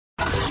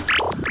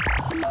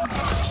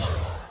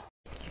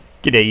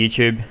G'day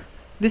YouTube.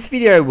 This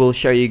video will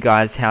show you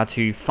guys how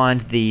to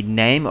find the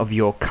name of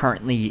your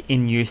currently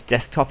in use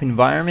desktop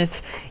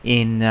environment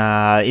in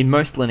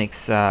most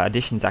Linux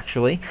editions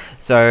actually.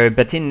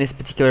 But in this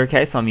particular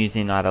case I'm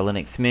using either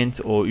Linux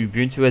Mint or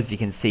Ubuntu, as you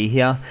can see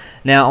here.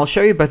 Now I'll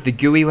show you both the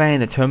GUI way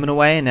and the terminal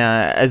way, and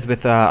as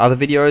with other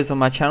videos on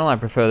my channel I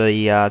prefer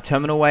the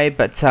terminal way,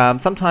 but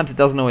sometimes it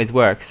doesn't always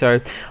work.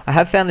 So I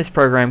have found this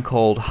program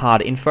called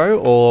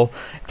Hardinfo, or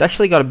it's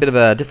actually got a bit of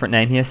a different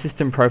name here,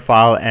 System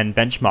Profile and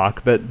Benchmark,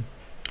 but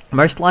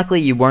most likely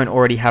you won't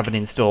already have it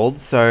installed,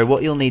 so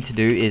what you'll need to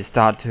do is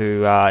start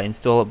to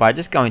install it by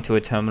just going to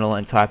a terminal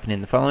and typing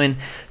in the following: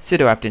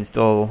 sudo apt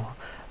install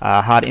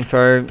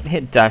hardinfo,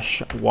 hit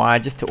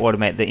 -y just to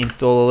automate the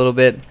install a little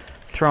bit,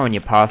 throw in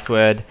your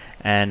password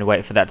and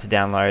wait for that to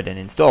download and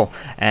install.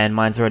 And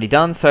mine's already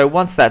done, so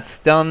once that's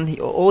done,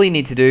 all you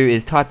need to do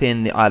is type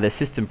in either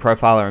System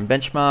Profiler and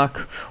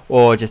Benchmark,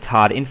 or just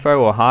Hardinfo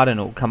or Hard, and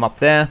it'll come up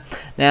there.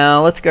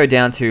 Now let's go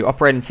down to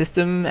operating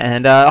system,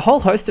 and a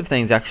whole host of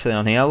things actually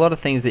on here, a lot of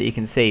things that you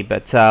can see,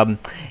 but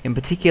in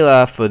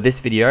particular for this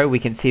video we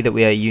can see that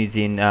we are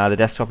using the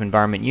desktop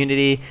environment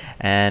Unity,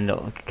 and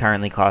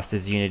currently classed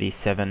as Unity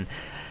 7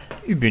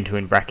 Ubuntu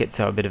in brackets,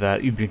 so a bit of a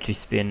Ubuntu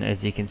spin,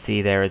 as you can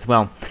see there as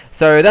well.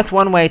 So that's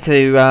one way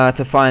to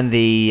find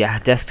the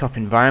desktop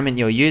environment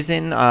you're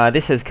using.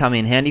 This has come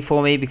in handy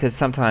for me because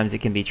sometimes it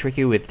can be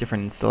tricky with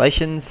different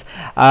installations.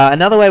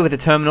 Another way with a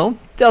terminal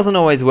doesn't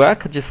always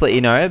work, just let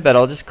you know, but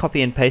I'll just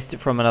copy and paste it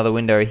from another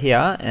window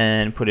here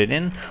and put it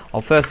in.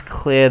 I'll first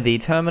clear the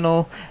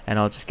terminal and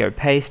I'll just go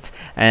paste,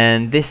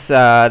 and this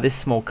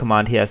small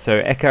command here, so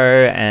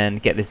echo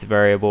and get this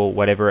variable,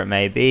 whatever it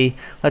may be.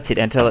 Let's hit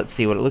enter, let's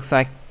see what it looks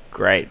like.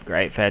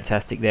 Great,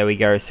 fantastic, there we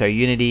go. So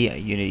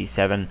Unity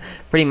 7,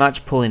 pretty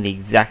much pulling the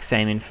exact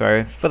same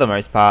info for the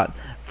most part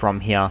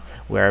from here,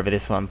 wherever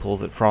this one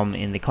pulls it from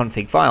in the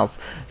config files.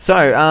 So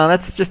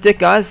that's just it,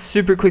 guys.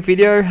 Super quick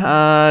video,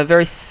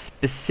 very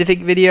specific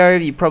video.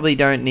 You probably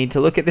don't need to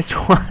look at this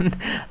one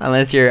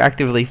unless you're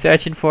actively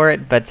searching for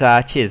it, but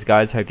cheers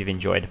guys, hope you've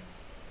enjoyed.